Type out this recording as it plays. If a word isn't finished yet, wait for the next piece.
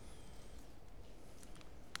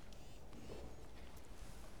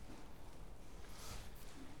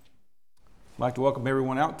like to welcome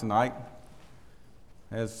everyone out tonight.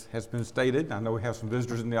 As has been stated, I know we have some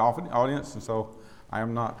visitors in the audience, and so I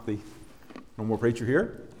am not the normal preacher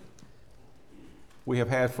here. We have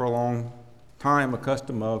had for a long time a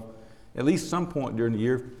custom of, at least some point during the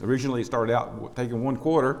year, originally it started out taking one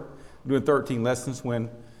quarter, doing 13 lessons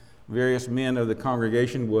when various men of the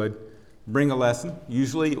congregation would bring a lesson.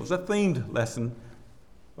 Usually it was a themed lesson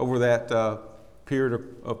over that period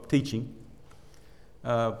of teaching.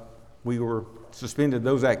 We were suspended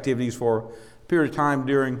those activities for a period of time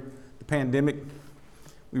during the pandemic.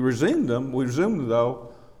 We resumed them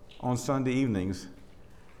though on Sunday evenings.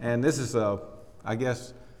 And this is, I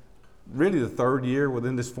guess, really the third year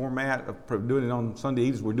within this format of doing it on Sunday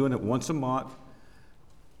evenings. We're doing it once a month.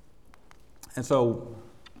 And so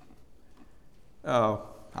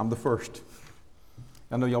I'm the first.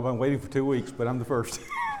 I know y'all been waiting for 2 weeks, but I'm the first.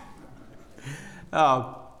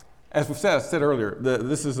 As we said earlier,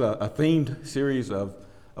 this is a themed series of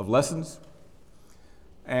lessons.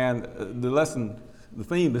 And the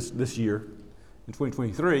theme this year in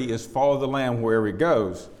 2023 is Follow the Lamb wherever he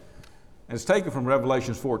goes. And it's taken from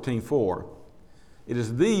Revelation 14:4. It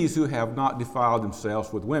is these who have not defiled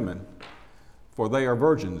themselves with women, for they are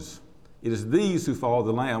virgins. It is these who follow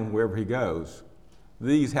the Lamb wherever he goes.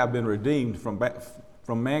 These have been redeemed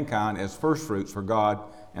from mankind as firstfruits for God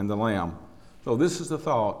and the Lamb. So this is the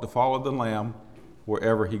thought, to follow the Lamb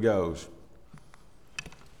wherever he goes.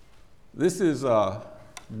 This is,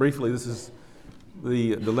 briefly, this is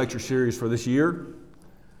the lecture series for this year.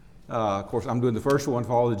 Of course, I'm doing the first one,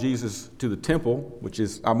 Follow Jesus to the Temple, which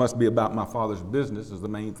is, I must be about my Father's business, is the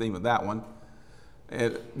main theme of that one.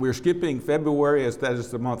 And we're skipping February, as that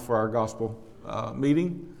is the month for our gospel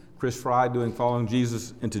meeting. Chris Fry doing Following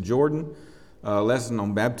Jesus into Jordan, lesson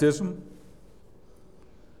on baptism.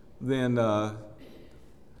 Then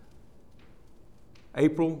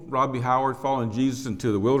April, Robbie Howard, Following Jesus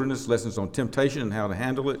into the Wilderness, lessons on temptation and how to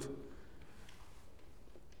handle it.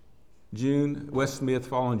 June, Wes Smith,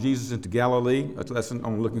 Following Jesus into Galilee, a lesson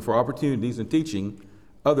on looking for opportunities and teaching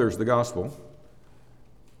others the gospel.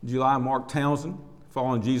 July, Mark Townsend,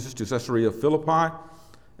 Following Jesus to Caesarea Philippi,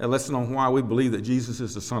 a lesson on why we believe that Jesus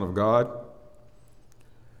is the Son of God.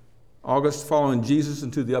 August, Following Jesus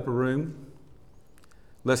into the Upper Room,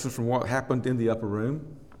 lessons from what happened in the upper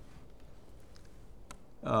room.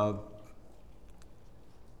 I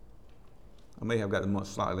may have got the month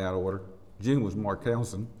slightly out of order. June was Mark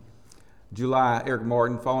Townsend. July, Eric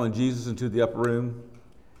Martin, Following Jesus into the Upper Room.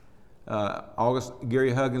 August,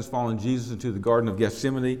 Gary Huggins, Following Jesus into the Garden of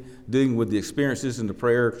Gethsemane, dealing with the experiences and the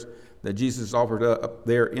prayers that Jesus offered up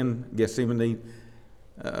there in Gethsemane.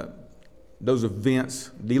 Those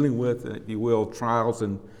events, dealing with, if you will, trials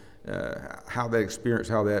and how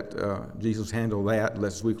Jesus handled that,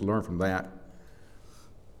 lest we can learn from that.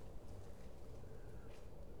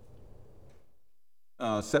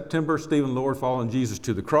 September, Stephen Lord, Following Jesus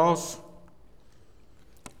to the Cross.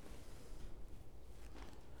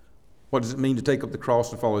 What does it mean to take up the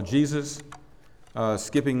cross and follow Jesus?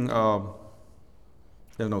 September.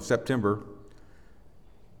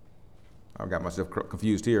 I got myself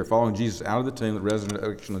confused here. Following Jesus out of the tomb, the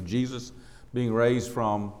resurrection of Jesus, being raised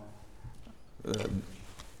with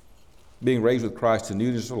Christ to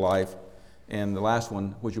newness of life, and the last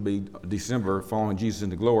one, which will be December, Following Jesus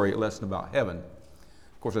into Glory, a lesson about heaven.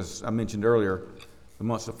 Of course, as I mentioned earlier, the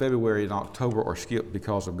months of February and October are skipped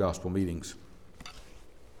because of gospel meetings.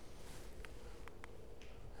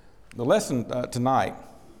 The lesson tonight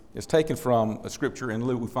is taken from a scripture in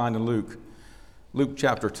Luke. We find in Luke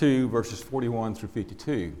chapter 2, verses 41 through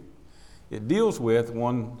 52. It deals with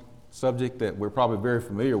one subject that we're probably very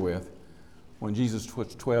familiar with, when Jesus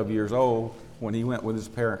was 12 years old, when he went with his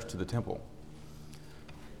parents to the temple.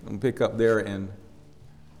 I'm going to pick up there in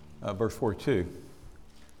verse 42.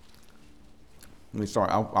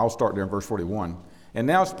 I'll start there in verse 41. And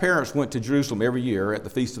now his parents went to Jerusalem every year at the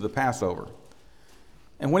feast of the Passover.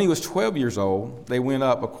 And when he was 12 years old, they went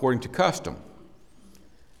up according to custom.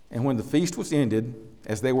 And when the feast was ended,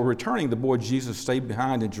 as they were returning, the boy Jesus stayed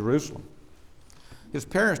behind in Jerusalem. His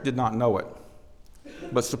parents did not know it.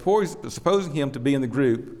 But supposing him to be in the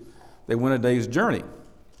group, they went a day's journey.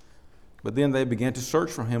 But then they began to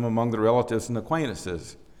search for him among the relatives and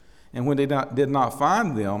acquaintances. And when they did not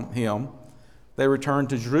find him, they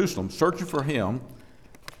returned to Jerusalem, searching for him.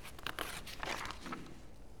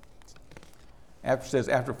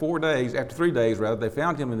 After 3 days, they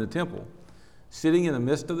found him in the temple, sitting in the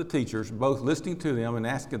midst of the teachers, both listening to them and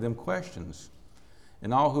asking them questions.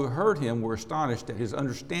 And all who heard him were astonished at his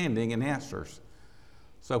understanding and answers.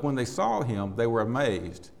 So when they saw him, they were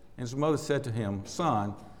amazed. And his mother said to him,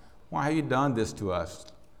 "Son, why have you done this to us?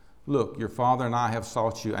 Look, your father and I have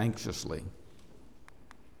sought you anxiously.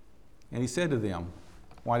 And he said to them,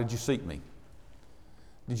 why did you seek me?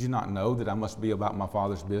 Did you not know that I must be about my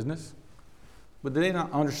father's business? But did they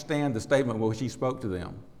not understand the statement which he spoke to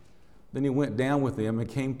them? Then he went down with them and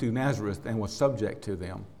came to Nazareth and was subject to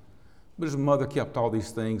them. But his mother kept all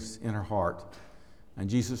these things in her heart. And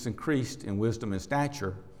Jesus increased in wisdom and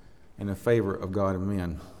stature and in favor of God and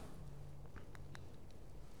men.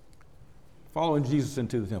 Following Jesus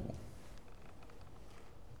into the temple.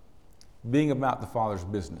 Being about the Father's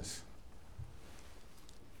business.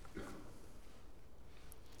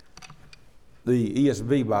 The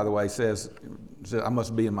ESV, by the way, says, I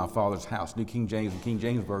must be in my Father's house. New King James and King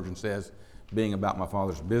James Version says, being about my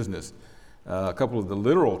Father's business. A couple of the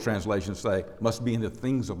literal translations say, must be in the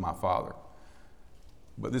things of my Father.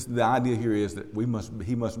 But the idea here is that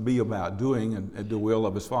he must be about doing and the will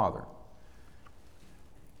of his Father.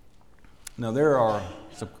 Now, there are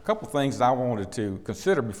a couple of things that I wanted to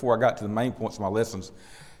consider before I got to the main points of my lessons.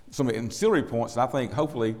 Some ancillary points that I think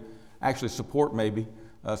hopefully actually support maybe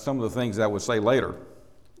some of the things that I would say later.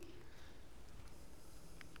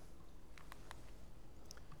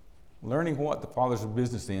 Learning what the Father's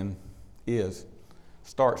business is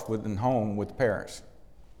starts within home with the parents.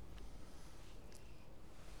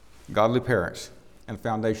 Godly parents and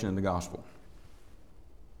foundation in the gospel.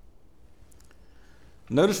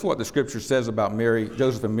 Notice what the scripture says about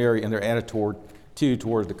Joseph and Mary and their attitude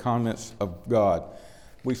towards the comments of God.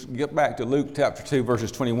 We get back to Luke chapter 2,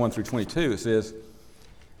 verses 21 through 22. It says,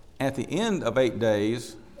 at the end of 8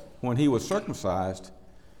 days, when he was circumcised,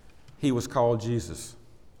 he was called Jesus,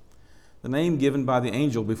 the name given by the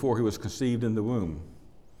angel before he was conceived in the womb.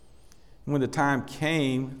 And when the time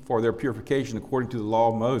came for their purification according to the law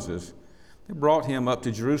of Moses, they brought him up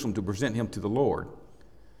to Jerusalem to present him to the Lord.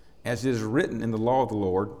 As it is written in the law of the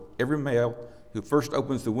Lord, every male who first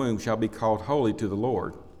opens the womb shall be called holy to the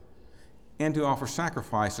Lord, and to offer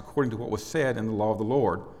sacrifice according to what was said in the law of the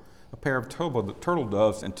Lord, a pair of turtle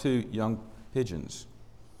doves and 2 young pigeons.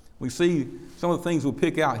 We see some of the things we'll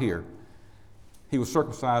pick out here. He was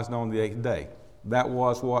circumcised on the 8th day. That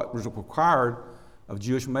was what was required of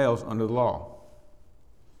Jewish males under the law.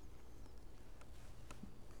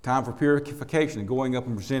 Time for purification and going up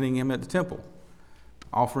and presenting him at the temple.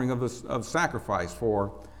 Offering of sacrifice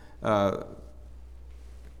for that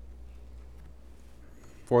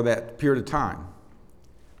period of time.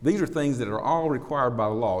 These are things that are all required by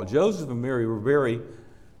the law. Joseph and Mary were very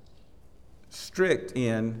strict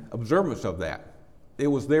in observance of that. It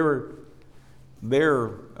was their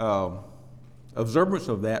observance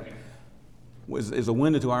of that is a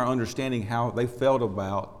window to our understanding how they felt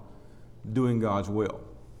about doing God's will.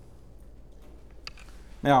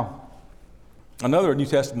 Now, another New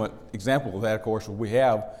Testament example of that, of course, we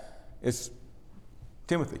have is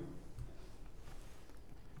Timothy.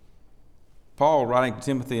 Paul, writing to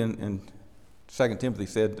Timothy in 2 Timothy,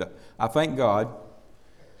 said, I thank God,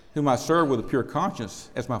 whom I serve with a pure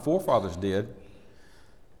conscience, as my forefathers did,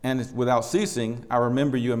 and without ceasing, I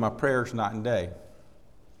remember you in my prayers night and day,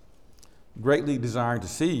 greatly desiring to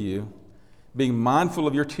see you, being mindful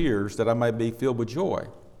of your tears, that I may be filled with joy,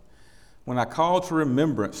 when I call to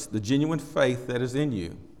remembrance the genuine faith that is in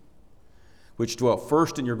you, which dwelt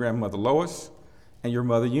first in your grandmother Lois and your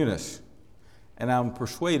mother Eunice, and I am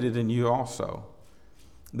persuaded in you also.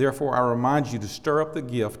 Therefore I remind you to stir up the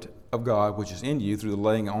gift of God which is in you through the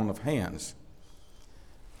laying on of hands.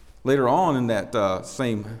 Later on in that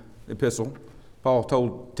same epistle, Paul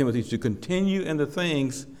told Timothy to continue in the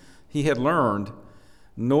things he had learned,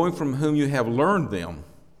 knowing from whom you have learned them,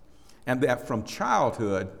 and that from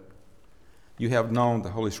childhood you have known the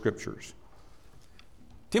Holy Scriptures.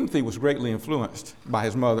 Timothy was greatly influenced by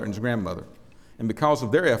his mother and his grandmother, and because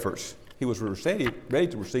of their efforts, he was ready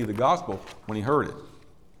to receive the gospel when he heard it.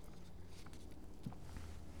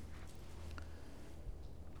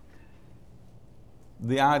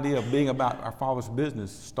 The idea of being about our Father's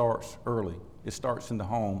business starts early. It starts in the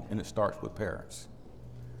home, and it starts with parents.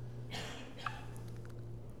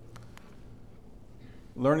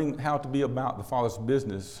 Learning how to be about the Father's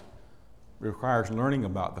business requires learning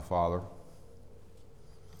about the Father,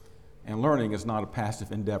 and learning is not a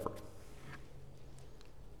passive endeavor.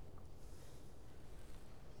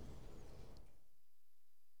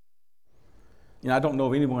 I don't know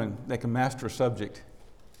of anyone that can master a subject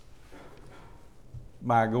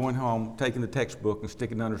by going home, taking the textbook, and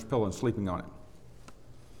sticking it under his pillow and sleeping on it.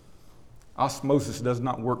 Osmosis does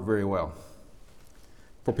not work very well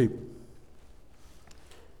for people.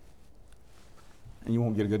 And you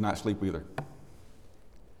won't get a good night's sleep either.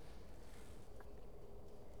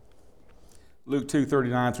 Luke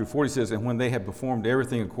 2:39 through 40 says, "And when they had performed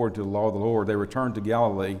everything according to the law of the Lord, they returned to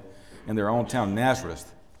Galilee and their own town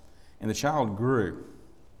Nazareth. And the child grew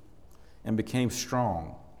and became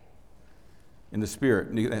strong in the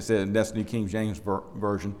Spirit." That's New King James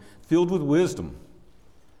Version. "Filled with wisdom,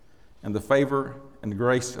 and the favor and the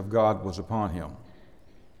grace of God was upon him."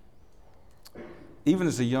 Even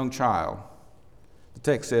as a young child, the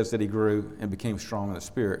text says that he grew and became strong in the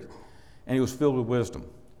Spirit, and he was filled with wisdom.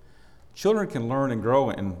 Children can learn and grow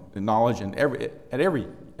in knowledge at every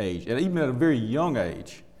age, and even at a very young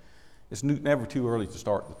age. It's never too early to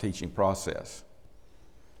start the teaching process.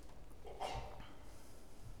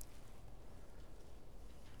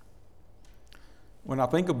 When I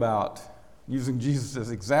think about using Jesus as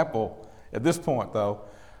an example at this point, though,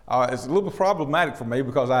 it's a little bit problematic for me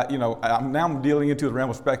because I'm dealing into the realm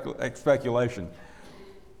of speculation.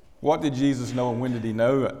 What did Jesus know and when did he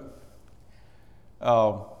know it?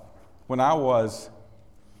 When I was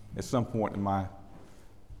at some point in my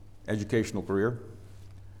educational career,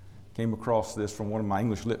 came across this from one of my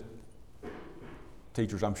English lit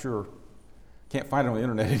teachers, I'm sure. Can't find it on the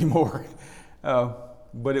internet anymore.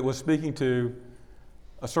 But it was speaking to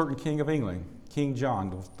a certain king of England, King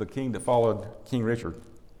John, the king that followed King Richard.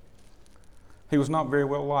 He was not very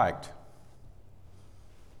well liked.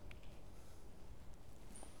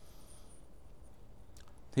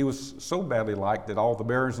 He was so badly liked that all the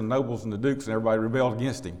barons and nobles and the dukes and everybody rebelled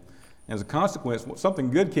against him. And as a consequence, something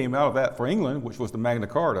good came out of that for England, which was the Magna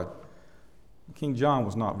Carta. King John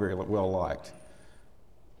was not very well liked.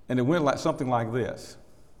 And it went something like this.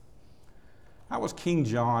 How was King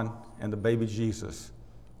John and the baby Jesus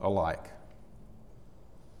alike?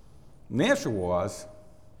 And the answer was,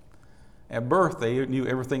 at birth, they knew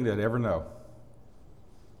everything they'd ever know.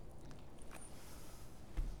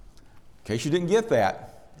 In case you didn't get that,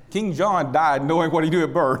 King John died knowing what he knew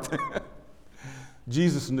at birth.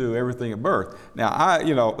 Jesus knew everything at birth. Now,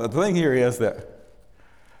 the thing here is that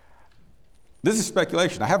this is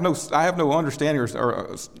speculation. I have no understanding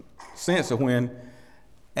or sense of when,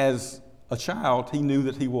 as a child, he knew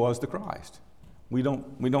that he was the Christ. We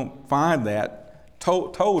don't find that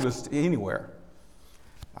told us anywhere.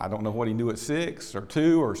 I don't know what he knew at 6 or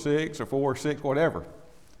 2 or 6 or 4 or 6, whatever.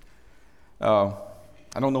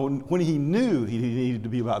 I don't know when he knew he needed to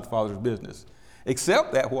be about the Father's business,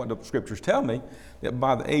 except that what the scriptures tell me, that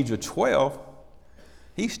by the age of 12,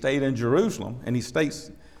 he stayed in Jerusalem, and he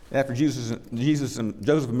states after Jesus and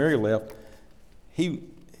Joseph and Mary left, he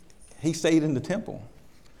stayed in the temple.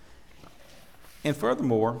 And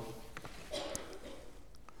furthermore,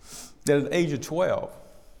 that at the age of 12,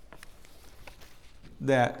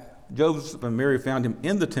 that Joseph and Mary found him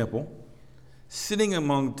in the temple, sitting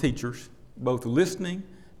among teachers, both listening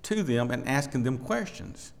to them and asking them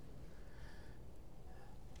questions.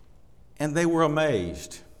 And they were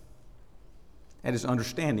amazed at his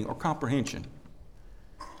understanding or comprehension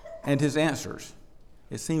and his answers.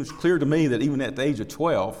 It seems clear to me that even at the age of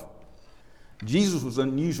 12, Jesus was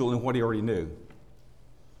unusual in what he already knew.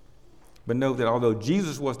 But note that although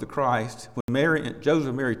Jesus was the Christ, when Joseph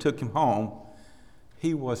and Mary took him home,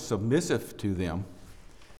 he was submissive to them.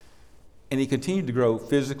 And he continued to grow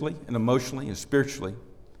physically and emotionally and spiritually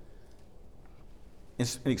in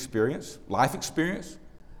experience, life experience.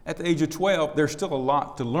 At the age of 12, there's still a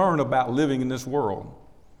lot to learn about living in this world.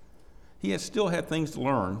 He still had things to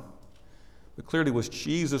learn, but clearly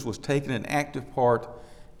Jesus was taking an active part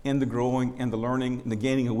in the growing and the learning and the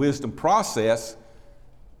gaining of wisdom process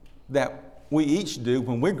that we each do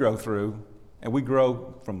when we grow through, and we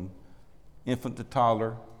grow from infant to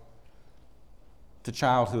toddler to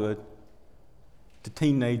childhood to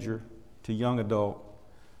teenager, to young adult,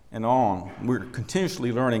 and on. We're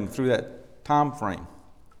continuously learning through that time frame.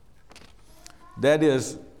 That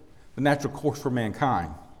is the natural course for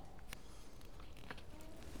mankind.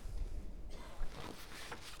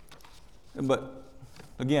 But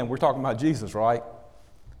again, we're talking about Jesus, right?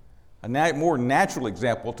 A more natural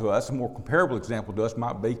example to us, a more comparable example to us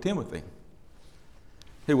might be Timothy.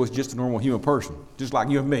 He was just a normal human person, just like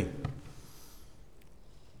you and me.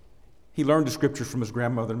 He learned the scriptures from his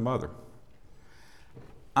grandmother and mother.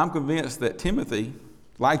 I'm convinced that Timothy,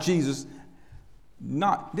 like Jesus,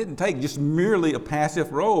 didn't take just merely a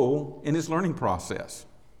passive role in his learning process.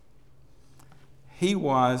 He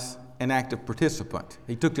was an active participant.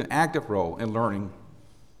 He took an active role in learning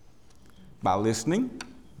by listening,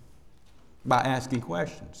 by asking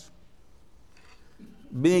questions,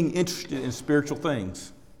 being interested in spiritual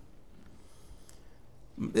things.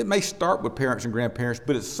 It may start with parents and grandparents,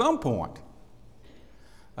 but at some point,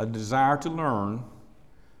 a desire to learn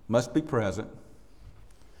must be present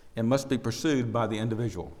and must be pursued by the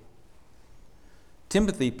individual.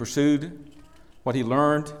 Timothy pursued what he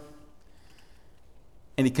learned,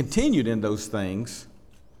 and he continued in those things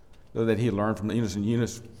that he learned from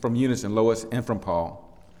Eunice and Lois and from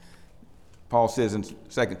Paul. Paul says in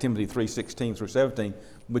 2 Timothy 3:16 through 17,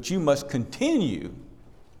 but you must continue.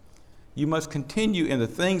 You must continue in the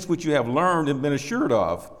things which you have learned and been assured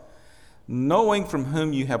of, knowing from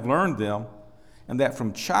whom you have learned them, and that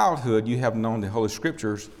from childhood you have known the Holy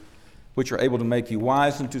Scriptures, which are able to make you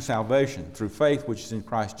wise unto salvation through faith which is in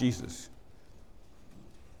Christ Jesus.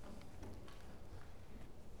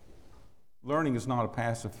 Learning is not a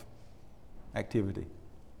passive activity.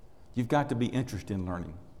 You've got to be interested in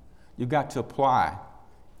learning. You've got to apply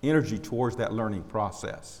energy towards that learning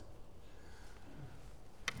process.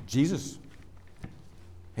 Jesus,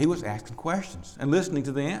 he was asking questions and listening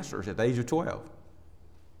to the answers at the age of 12.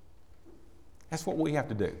 That's what we have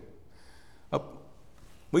to do.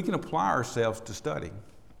 We can apply ourselves to study.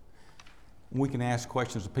 We can ask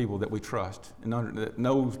questions of people that we trust and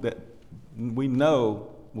that we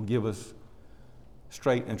know will give us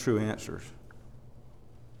straight and true answers.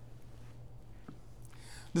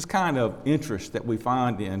 This kind of interest that we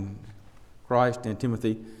find in Christ and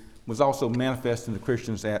Timothy was also manifest in the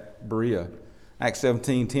Christians at Berea. Acts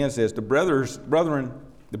 17:10 says, the brothers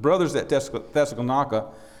at Thessalonica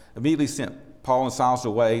immediately sent Paul and Silas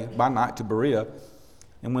away by night to Berea,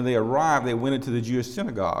 and when they arrived, they went into the Jewish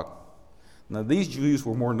synagogue. Now these Jews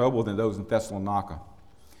were more noble than those in Thessalonica.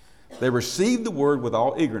 They received the word with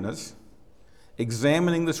all eagerness,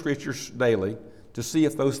 examining the Scriptures daily to see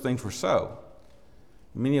if those things were so.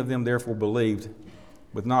 Many of them therefore believed,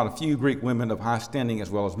 with not a few Greek women of high standing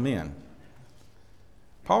as well as men.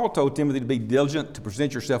 Paul told Timothy to be diligent, to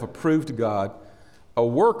present yourself approved to God, a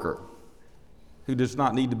worker who does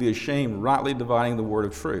not need to be ashamed, rightly dividing the word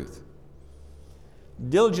of truth.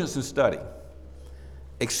 Diligence in study,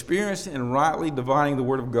 experience in rightly dividing the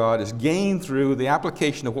word of God is gained through the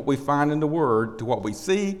application of what we find in the word to what we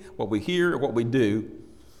see, what we hear, what we do,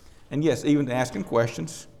 and yes, even to asking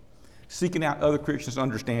questions, seeking out other Christians'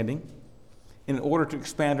 understanding in order to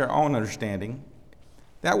expand our own understanding.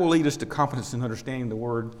 That will lead us to competence in understanding the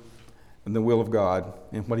Word and the will of God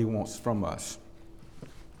and what He wants from us.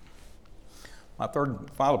 My third and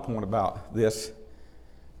final point about this,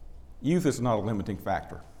 youth is not a limiting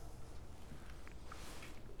factor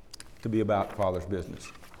to be about the Father's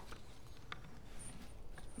business.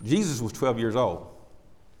 Jesus was 12 years old.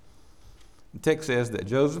 The text says that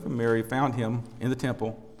Joseph and Mary found him in the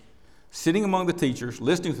temple, sitting among the teachers,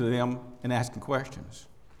 listening to them, and asking questions.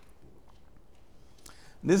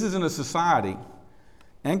 This is in a society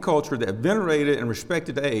and culture that venerated and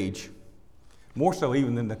respected age, more so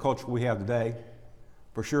even than the culture we have today.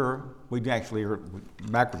 For sure, we actually are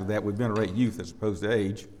backwards to that. We venerate youth as opposed to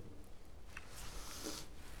age.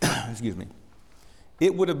 Excuse me.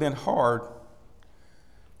 It would have been hard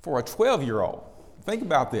for a 12-year-old. Think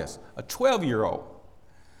about this. A 12-year-old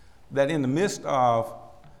that in the midst of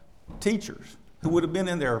teachers who would have been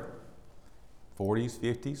in their 40s,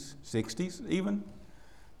 50s, 60s even,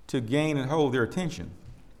 to gain and hold their attention,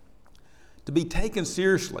 to be taken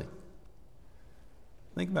seriously.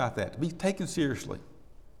 Think about that, to be taken seriously.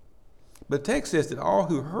 But the text says that all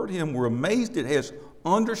who heard him were amazed at his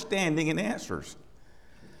understanding and answers.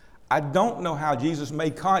 I don't know how Jesus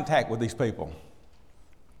made contact with these people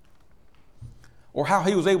or how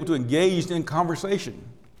he was able to engage in conversation,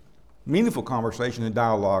 meaningful conversation and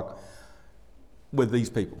dialogue with these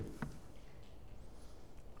people.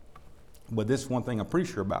 But this is one thing I'm pretty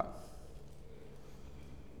sure about.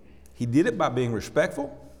 He did it by being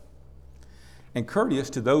respectful and courteous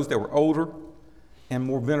to those that were older and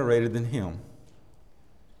more venerated than him.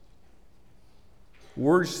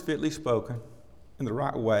 Words fitly spoken in the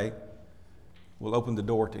right way will open the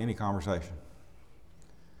door to any conversation.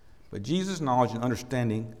 But Jesus' knowledge and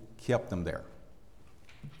understanding kept them there.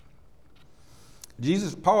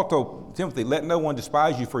 Paul told Timothy, let no one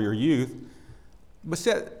despise you for your youth, but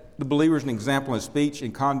set the believers an example in speech,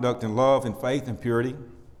 in conduct, in love, in faith, and purity.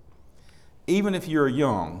 Even if you're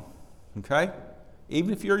young, okay?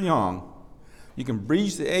 Even if you're young, you can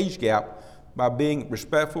bridge the age gap by being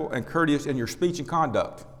respectful and courteous in your speech and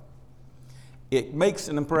conduct. It makes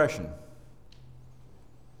an impression.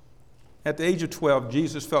 At the age of 12,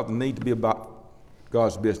 Jesus felt the need to be about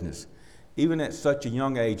God's business, even at such a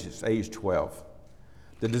young age as age 12.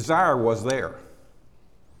 The desire was there.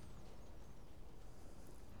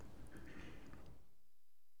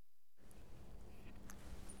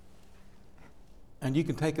 And you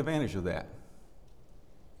can take advantage of that.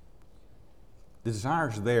 The desire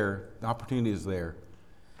is there, the opportunity is there.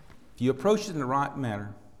 If you approach it in the right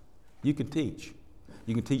manner, you can teach.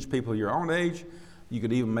 You can teach people your own age, You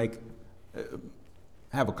could even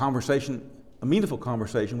have a conversation, a meaningful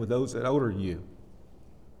conversation with those that are older than you,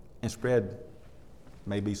 and spread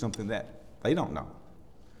maybe something that they don't know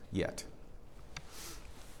yet.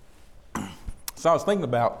 So I was thinking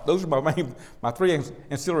about, those are my three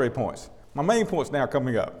ancillary points. My main point's now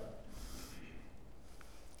coming up.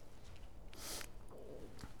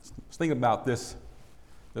 I was thinking about this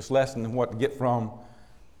lesson and what to get from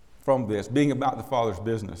this, being about the Father's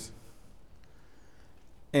business.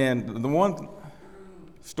 And the one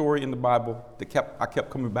story in the Bible that I kept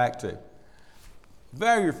coming back to,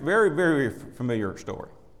 very, very, very familiar story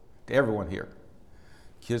to everyone here.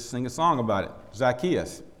 Kids sing a song about it,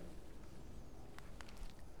 Zacchaeus.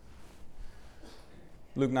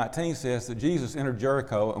 Luke 19 says that Jesus entered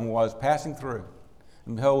Jericho and was passing through.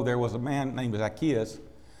 And behold, there was a man named Zacchaeus.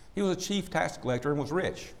 He was a chief tax collector and was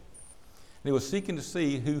rich. And he was seeking to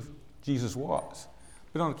see who Jesus was.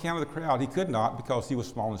 But on account of the crowd, he could not because he was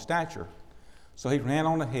small in stature. So he ran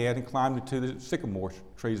on ahead and climbed into the sycamore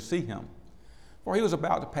tree to see him, for he was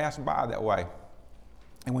about to pass by that way.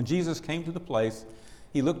 And when Jesus came to the place,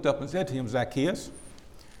 he looked up and said to him, Zacchaeus,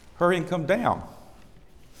 hurry and come down,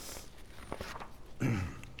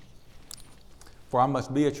 for I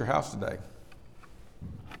must be at your house today.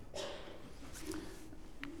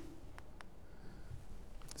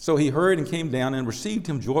 So he hurried and came down and received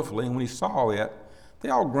him joyfully. And when he saw it, they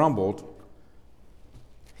all grumbled.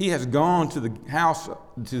 He has gone to the house,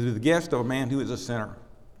 to the guest of a man who is a sinner.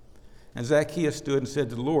 And Zacchaeus stood and said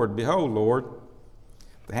to the Lord, Behold, Lord,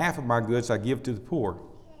 the half of my goods I give to the poor.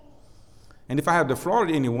 And if I have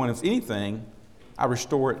defrauded anyone of anything, I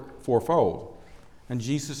restore it fourfold. And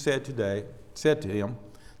Jesus said to him,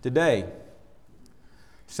 Today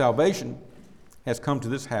salvation has come to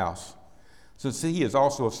this house, since he is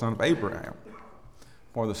also a son of Abraham.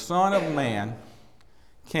 For the Son of Man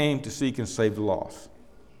came to seek and save the lost.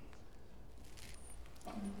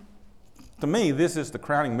 To me, this is the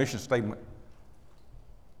crowning mission statement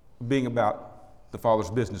being about the Father's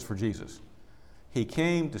business for Jesus. He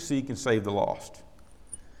came to seek and save the lost.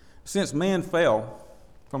 Since man fell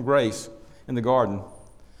from grace in the garden,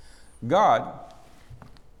 God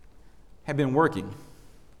had been working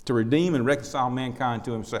to redeem and reconcile mankind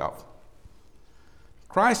to himself.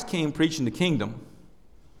 Christ came preaching the kingdom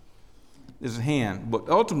is at hand, but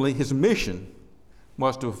ultimately his mission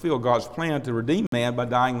was to fulfill God's plan to redeem man by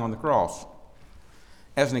dying on the cross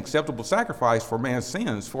as an acceptable sacrifice for man's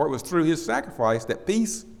sins, for it was through his sacrifice that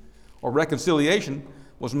peace or reconciliation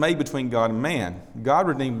was made between God and man. God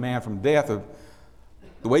redeemed man from death, of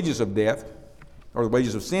the wages of death, or the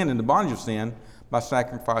wages of sin and the bondage of sin, by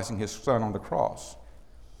sacrificing his Son on the cross.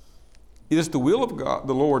 It is the will of God,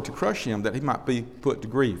 the Lord, to crush him that he might be put to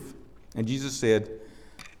grief. And Jesus said,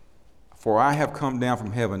 For I have come down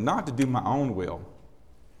from heaven not to do my own will,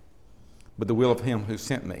 but the will of him who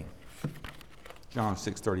sent me. John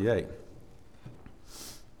 6:38.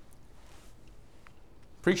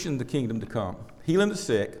 Preaching the kingdom to come, healing the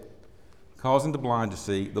sick, causing the blind to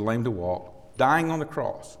see, the lame to walk, dying on the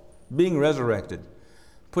cross, being resurrected,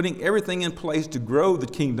 putting everything in place to grow the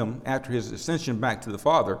kingdom after his ascension back to the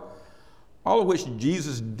Father, all of which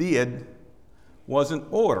Jesus did was in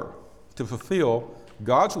order to fulfill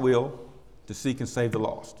God's will to seek and save the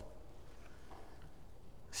lost.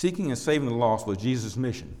 Seeking and saving the lost was Jesus'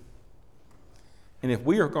 mission. And if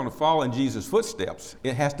we are going to follow in Jesus' footsteps,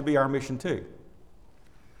 it has to be our mission too.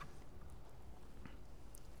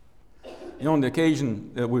 And on the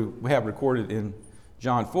occasion that we have recorded in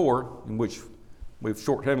John 4, in which we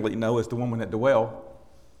shorthandedly know as the woman at the well,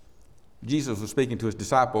 Jesus was speaking to his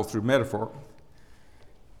disciples through metaphor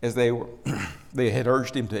as they had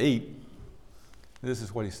urged him to eat. This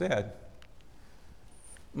is what he said.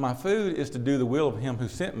 My food is to do the will of him who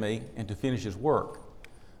sent me and to finish his work.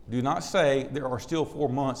 Do not say there are still 4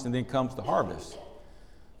 months and then comes the harvest.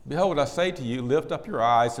 Behold, I say to you, lift up your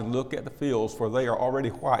eyes and look at the fields, for they are already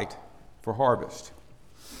white for harvest.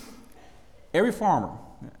 Every farmer,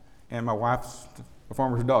 and my wife's a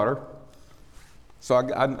farmer's daughter, so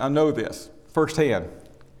I know this firsthand.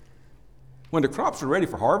 When the crops are ready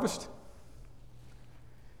for harvest,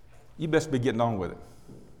 you best be getting on with it.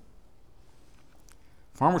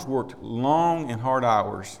 Farmers worked long and hard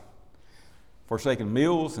hours, forsaking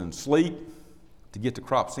meals and sleep to get the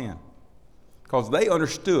crops in, because they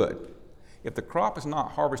understood if the crop is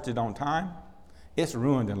not harvested on time, it's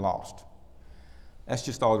ruined and lost. That's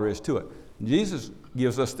just all there is to it. Jesus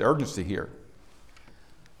gives us the urgency here.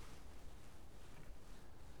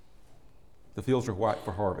 The fields are white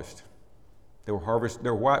for harvest. They were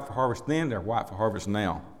white for harvest then, they're white for harvest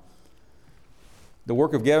now. The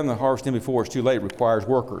work of gathering the harvest in before it's too late requires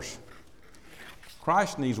workers.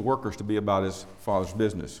 Christ needs workers to be about his Father's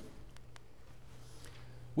business.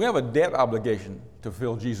 We have a debt obligation to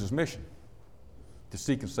fulfill Jesus' mission, to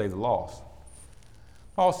seek and save the lost.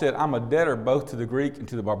 Paul said, I'm a debtor both to the Greek and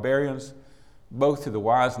to the barbarians, both to the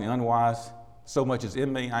wise and the unwise. So much is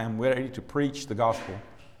in me, I am ready to preach the gospel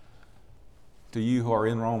to you who are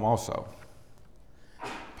in Rome also.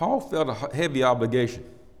 Paul felt a heavy obligation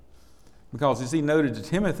because, as he noted to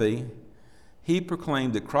Timothy, he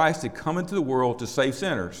proclaimed that Christ had come into the world to save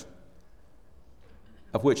sinners,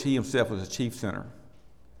 of which he himself was the chief sinner.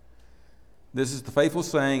 This is the faithful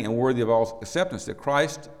saying and worthy of all acceptance, that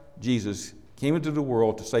Christ Jesus came into the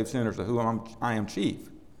world to save sinners, of whom I am chief.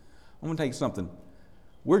 I'm going to tell you something.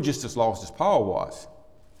 We're just as lost as Paul was.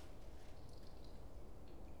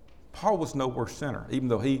 Paul was no worse sinner, even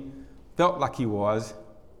though he felt like he was.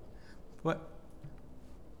 But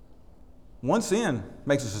one sin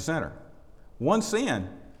makes us a sinner. One sin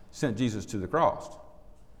sent Jesus to the cross.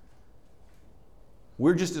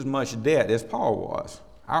 We're just as much debt as Paul was.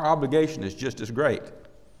 Our obligation is just as great.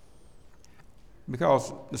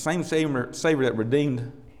 Because the same Savior that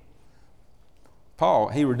redeemed Paul,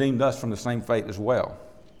 he redeemed us from the same fate as well.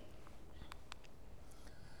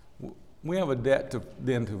 We have a debt to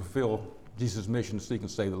fulfill Jesus' mission to seek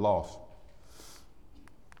and save the lost.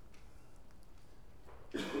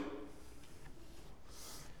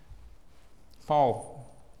 Paul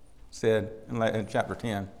said in chapter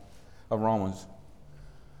 10 of Romans,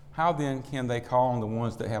 how then can they call on the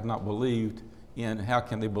ones that have not believed in, and how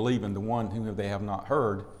can they believe in the one whom they have not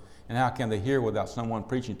heard? And how can they hear without someone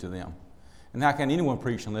preaching to them? And how can anyone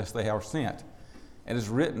preach unless they are sent? It is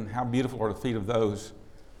written, how beautiful are the feet of those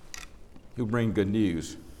who bring good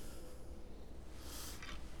news.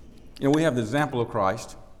 You know, we have the example of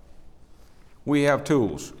Christ. We have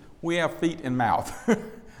tools. We have feet and mouth,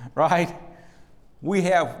 right? We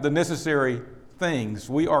have the necessary things.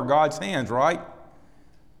 We are God's hands, right?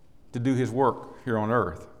 To do his work here on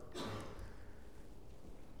earth.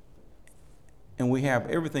 And we have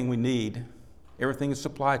everything we need. Everything is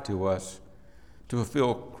supplied to us to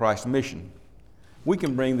fulfill Christ's mission. We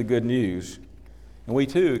can bring the good news, and we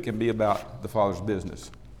too can be about the Father's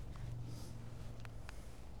business.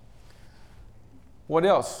 What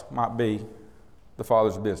else might be the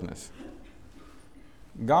Father's business?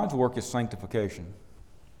 God's work is sanctification.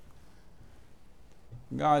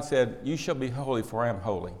 God said, you shall be holy, for I am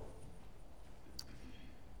holy.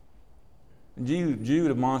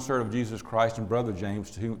 Jude, a bondservant of Jesus Christ, and brother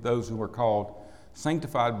James, to those who were called,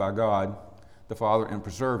 sanctified by God the Father, and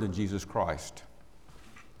preserved in Jesus Christ.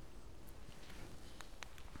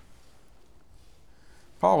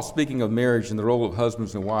 Paul, speaking of marriage and the role of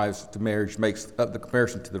husbands and wives to marriage, makes up the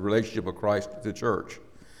comparison to the relationship of Christ to the church.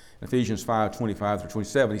 In Ephesians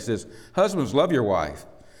 5:25-27, he says, husbands, love your wife,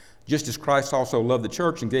 just as Christ also loved the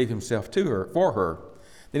church and gave himself to her, for her,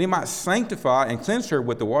 that he might sanctify and cleanse her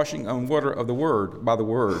with the washing of water of the word, by the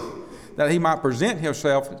word, that he might present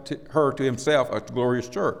her to himself a glorious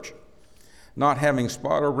church, not having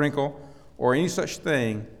spot or wrinkle or any such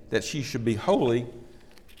thing, that she should be holy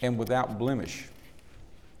and without blemish.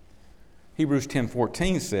 Hebrews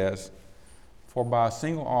 10:14 says, for by a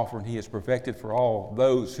single offering he has perfected for all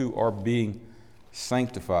those who are being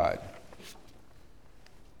sanctified.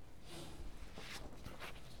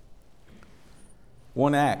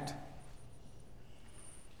 One act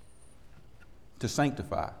to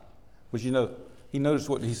sanctify. But you know, he noticed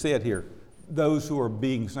what he said here, those who are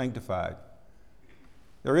being sanctified.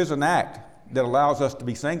 There is an act that allows us to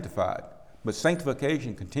be sanctified, but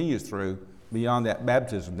sanctification continues through beyond that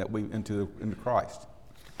baptism that we into Christ.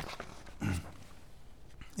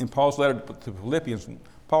 In Paul's letter to Philippians,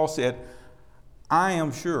 Paul said, I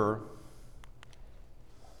am sure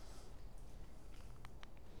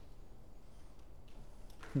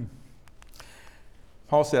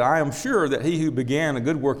that he who began a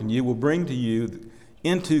good work in you will bring to you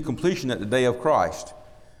into completion at the day of Christ.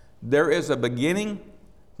 There is a beginning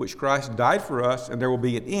which Christ died for us, and there will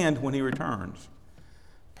be an end when he returns.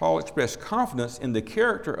 Paul expressed confidence in the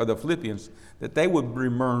character of the Philippians that they would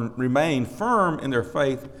remain firm in their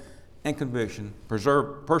faith and conviction,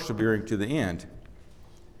 persevering to the end.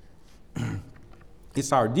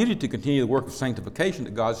 It's our duty to continue the work of sanctification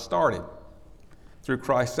that God started through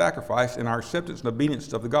Christ's sacrifice and our acceptance and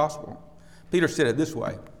obedience of the gospel. Peter said it this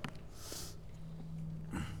way.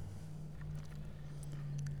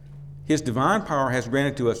 His divine power has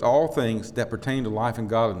granted to us all things that pertain to life and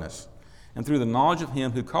godliness, and through the knowledge of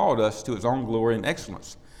him who called us to his own glory and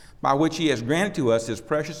excellence, by which he has granted to us his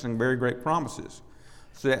precious and very great promises,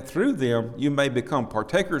 so that through them you may become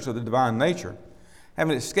partakers of the divine nature,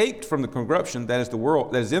 having escaped from the corruption that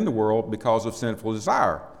is in the world because of sinful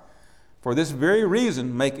desire. For this very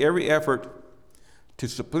reason, make every effort to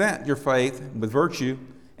supplant your faith with virtue,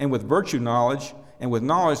 and with virtue knowledge, and with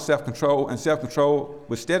knowledge self-control, and self-control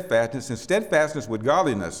with steadfastness, and steadfastness with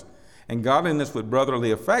godliness, and godliness with brotherly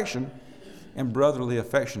affection, and brotherly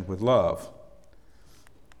affection with love.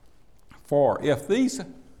 For if these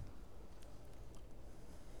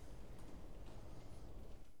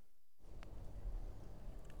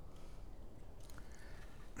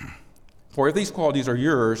qualities are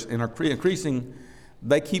yours and are increasing,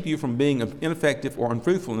 they keep you from being ineffective or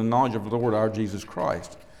unfruitful in the knowledge of the Lord our Jesus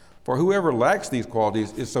Christ. For whoever lacks these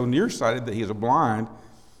qualities is so nearsighted that he is blind,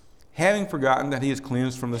 having forgotten that he is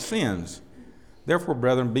cleansed from the sins. Therefore,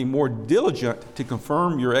 brethren, be more diligent to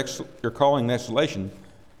confirm your calling and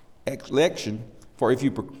election, for if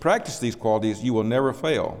you practice these qualities, you will never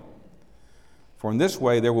fail. For in this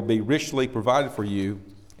way there will be richly provided for you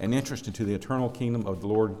an entrance into the eternal kingdom of the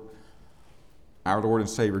Lord, our Lord and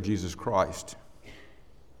Savior, Jesus Christ.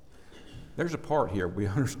 There's a part here we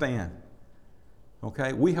understand.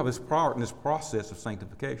 Okay? We have this part in this process of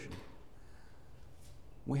sanctification.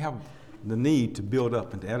 We have the need to build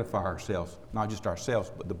up and to edify ourselves, not just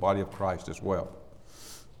ourselves, but the body of Christ as well.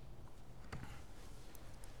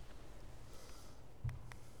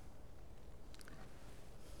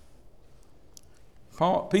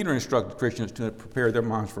 Peter instructed Christians to prepare their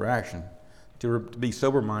minds for action, to be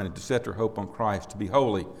sober-minded, to set their hope on Christ, to be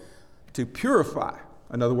holy, to purify,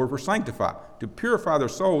 another word for sanctify, to purify their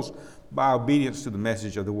souls by obedience to the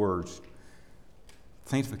message of the words.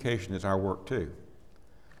 Sanctification is our work too.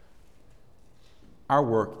 Our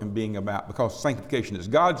work in being about, because sanctification is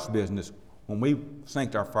God's business, when we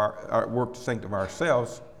work to sanctify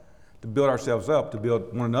ourselves, to build ourselves up, to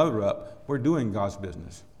build one another up, we're doing God's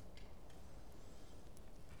business.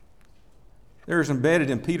 There is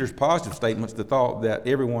embedded in Peter's positive statements the thought that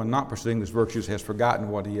everyone not pursuing these virtues has forgotten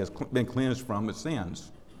what he has been cleansed from his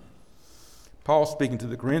sins. Paul, speaking to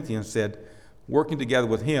the Corinthians, said, working together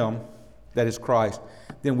with him, that is Christ,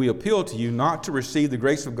 then we appeal to you not to receive the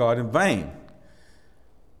grace of God in vain.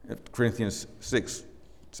 2 Corinthians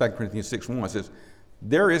 6:1 says,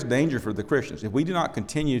 there is danger for the Christians. If we do not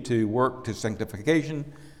continue to work to sanctification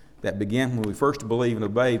that began when we first believed and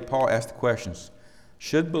obeyed, Paul asked the questions,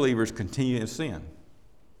 should believers continue in sin? And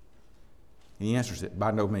he answers it, by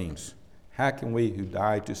no means. How can we who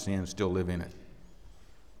died to sin still live in it?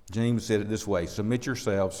 James said it this way, submit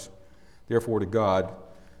yourselves, therefore, to God.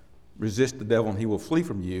 Resist the devil and he will flee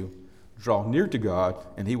from you. Draw near to God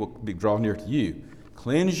and he will draw near to you.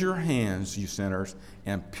 Cleanse your hands, you sinners,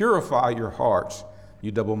 and purify your hearts,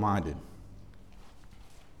 you double-minded.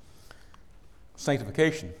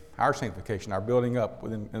 Sanctification, our building up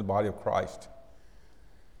within the body of Christ,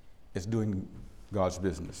 is doing God's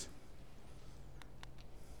business.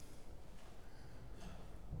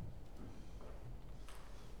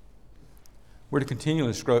 We're to continue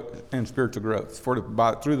in spiritual growth.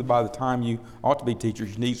 By the time you ought to be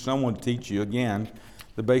teachers, you need someone to teach you, again,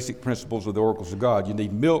 the basic principles of the oracles of God. You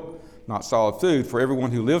need milk, not solid food, for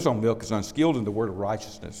everyone who lives on milk is unskilled in the word of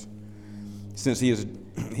righteousness, since he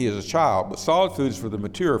is a child. But solid food is for the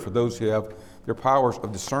mature, for those who have their powers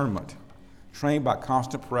of discernment, trained by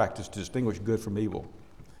constant practice to distinguish good from evil.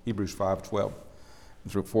 Hebrews 5:12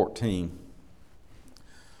 through 14.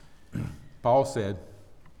 Paul said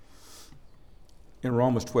in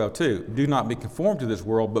Romans 12:2, do not be conformed to this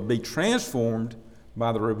world, but be transformed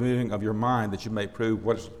by the renewing of your mind, that you may prove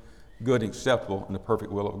what is good and acceptable in the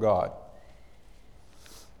perfect will of God.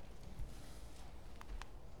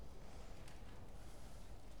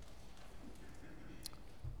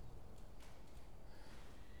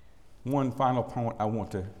 One final point I want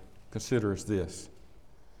to consider is this.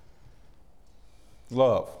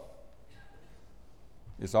 Love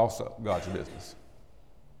is also God's business.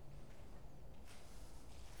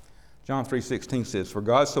 John 3:16 says, for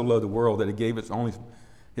God so loved the world that he gave his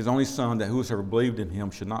only Son, that whosoever believed in him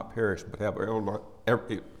should not perish, but have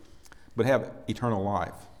eternal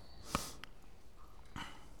life.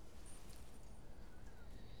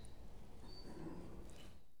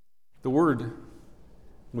 The word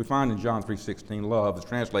we find in John 3:16, love, is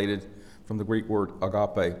translated from the Greek word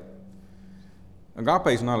agape. Agape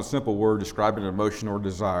is not a simple word describing an emotion or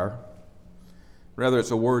desire. Rather,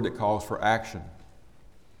 it's a word that calls for action.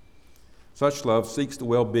 Such love seeks the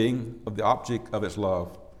well-being of the object of its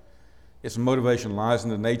love. Its motivation lies in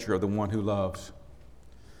the nature of the one who loves.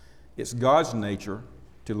 It's God's nature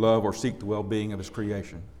to love or seek the well-being of his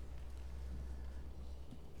creation.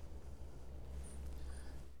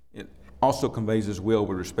 It also conveys his will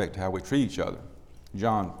with respect to how we treat each other.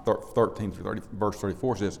 John 13 through 30, verse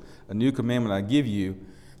 34 says, "A new commandment I give you,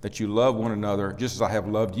 that you love one another just as I have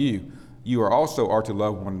loved you. You are also to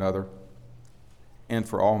love one another, and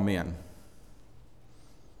for all men."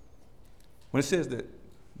 When it says that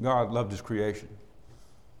God loved his creation,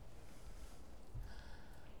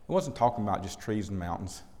 it wasn't talking about just trees and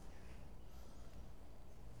mountains.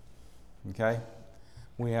 Okay?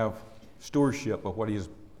 We have stewardship of what he has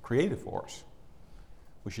created for us.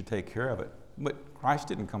 We should take care of it. But Christ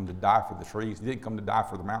didn't come to die for the trees. He didn't come to die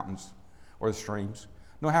for the mountains or the streams.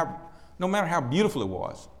 No matter how beautiful it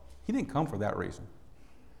was, he didn't come for that reason.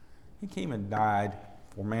 He came and died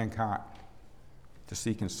for mankind to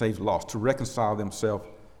seek and save the lost, to reconcile them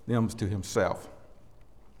to himself.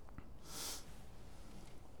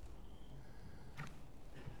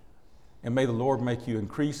 And may the Lord make you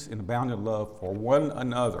increase in abounding love for one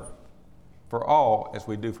another, for all as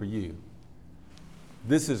we do for you.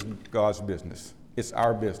 This is God's business. It's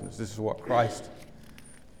our business. This is what Christ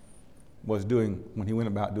was doing when he went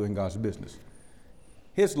about doing God's business.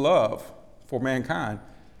 His love for mankind,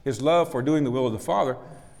 his love for doing the will of the Father,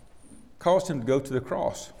 caused him to go to the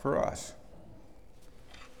cross for us.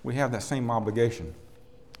 We have that same obligation.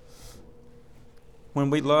 When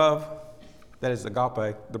we love, that is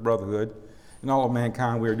agape, the brotherhood, and all of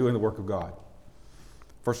mankind, we are doing the work of God.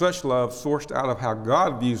 For such love, sourced out of how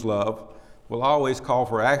God views love, will always call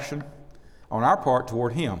for action on our part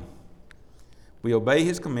toward him. We obey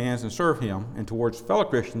his commands and serve him, and towards fellow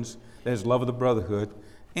Christians, that is love of the brotherhood,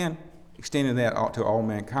 and extending that out to all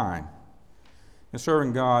mankind. In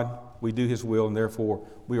serving God, we do his will, and therefore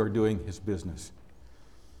we are doing his business.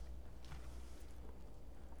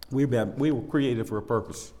 We were created for a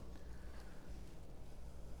purpose.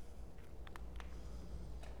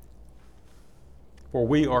 For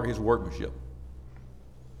we are his workmanship,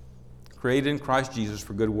 created in Christ Jesus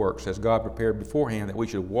for good works, as God prepared beforehand that we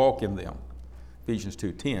should walk in them. Ephesians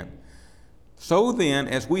 2:10. So then,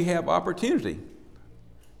 as we have opportunity,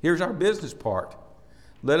 here's our business part.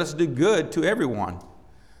 Let us do good to everyone,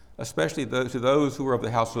 especially to those who are of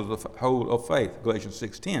the household of faith. Galatians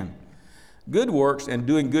 6:10. Good works and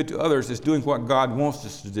doing good to others is doing what God wants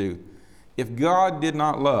us to do. If God did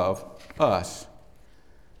not love us,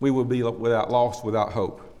 we would be lost without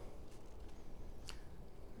hope.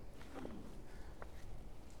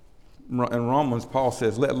 In Romans, Paul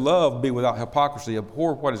says, "Let love be without hypocrisy.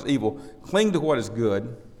 Abhor what is evil. Cling to what is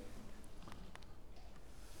good.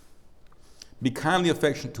 Be kindly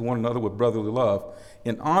affectionate to one another with brotherly love.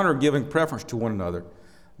 In honor, giving preference to one another,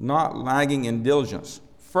 not lagging in diligence,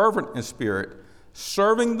 fervent in spirit,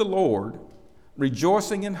 serving the Lord,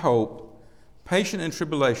 rejoicing in hope, patient in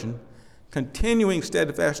tribulation, continuing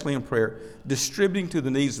steadfastly in prayer, distributing to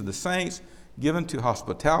the needs of the saints, given to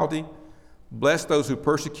hospitality. Bless those who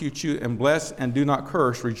persecute you, and bless and do not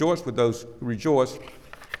curse. Rejoice with those who rejoice,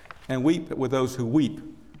 and weep with those who weep.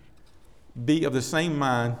 Be of the same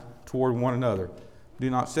mind toward one another. Do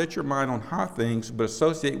not set your mind on high things, but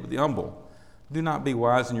associate with the humble. Do not be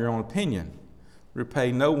wise in your own opinion.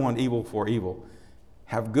 Repay no one evil for evil.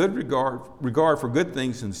 Have good regard for good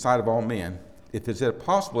things in the sight of all men. If it's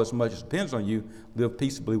possible, as much as depends on you, live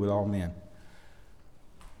peaceably with all men."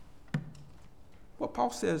 What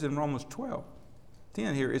Paul says in Romans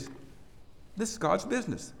 12:10 here is, this is God's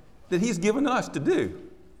business that he's given us to do.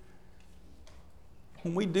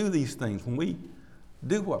 When we do these things, when we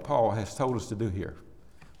do what Paul has told us to do here,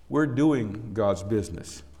 we're doing God's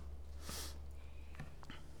business.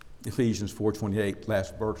 Ephesians 4:28,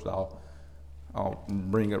 last verse I'll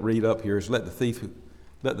read up here, is let the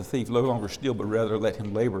thief no longer steal, but rather let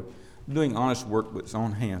him labor, doing honest work with his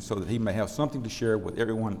own hands, so that he may have something to share with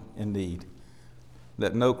everyone in need.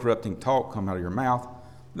 Let no corrupting talk come out of your mouth,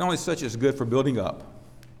 but only such as is good for building up,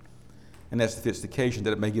 and as fits the occasion,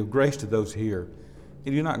 that it may give grace to those who hear.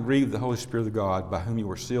 And do not grieve the Holy Spirit of God, by whom you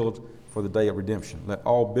were sealed for the day of redemption. Let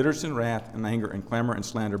all bitterness and wrath and anger and clamor and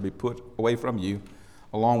slander be put away from you,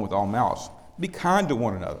 along with all malice. Be kind to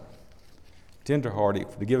one another, tenderhearted,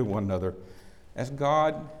 forgiving one another, as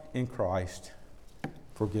God in Christ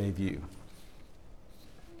forgave you.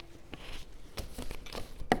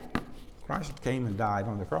 Christ came and died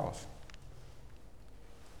on the cross.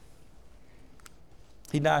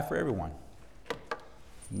 He died for everyone.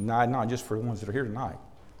 He died not just for the ones that are here tonight.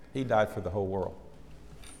 He died for the whole world.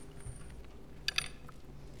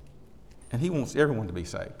 And he wants everyone to be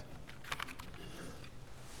saved.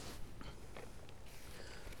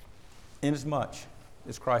 Inasmuch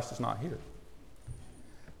as Christ is not here.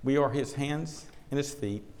 We are his hands and his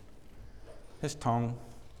feet, his tongue,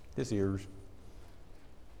 his ears.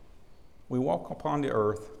 We walk upon the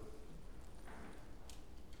earth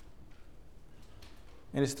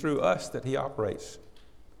And it's through us that he operates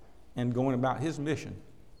and going about his mission,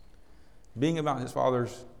 being about his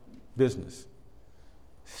Father's business,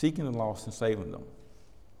 seeking the lost and saving them.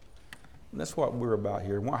 And that's what we're about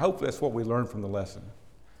here. I hope that's what we learned from the lesson.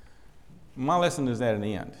 My lesson is at an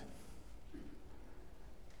end.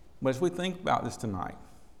 But as we think about this tonight,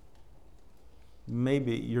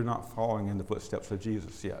 maybe you're not following in the footsteps of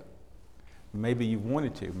Jesus yet. Maybe you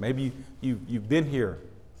wanted to. Maybe you've been here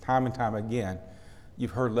time and time again.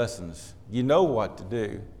 You've heard lessons. You know what to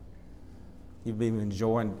do. You've been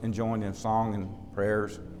enjoying in song and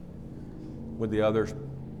prayers with the others,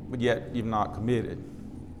 but yet you've not committed.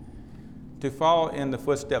 To follow in the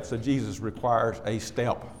footsteps of Jesus requires a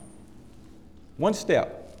step. One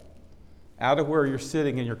step out of where you're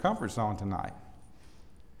sitting in your comfort zone tonight.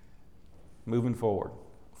 Moving forward,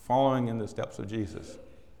 following in the steps of Jesus.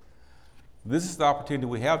 This is the opportunity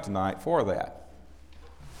we have tonight for that.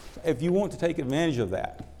 If you want to take advantage of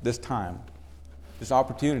that, this time, this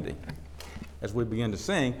opportunity, as we begin to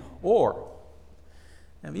sing, or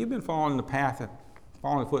have you been following the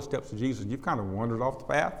footsteps of Jesus, you've kind of wandered off the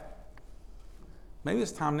path? Maybe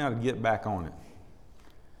it's time now to get back on it.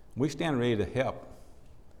 We stand ready to help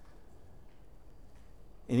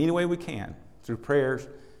in any way we can, through prayers,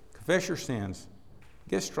 confess your sins,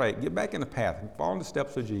 get straight, get back in the path, and follow in the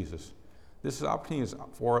steps of Jesus. This is an opportunity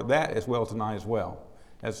for that as well tonight as well.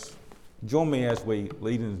 Join me as we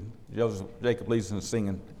lead in, Jacob leads in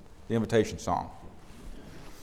singing the invitation song.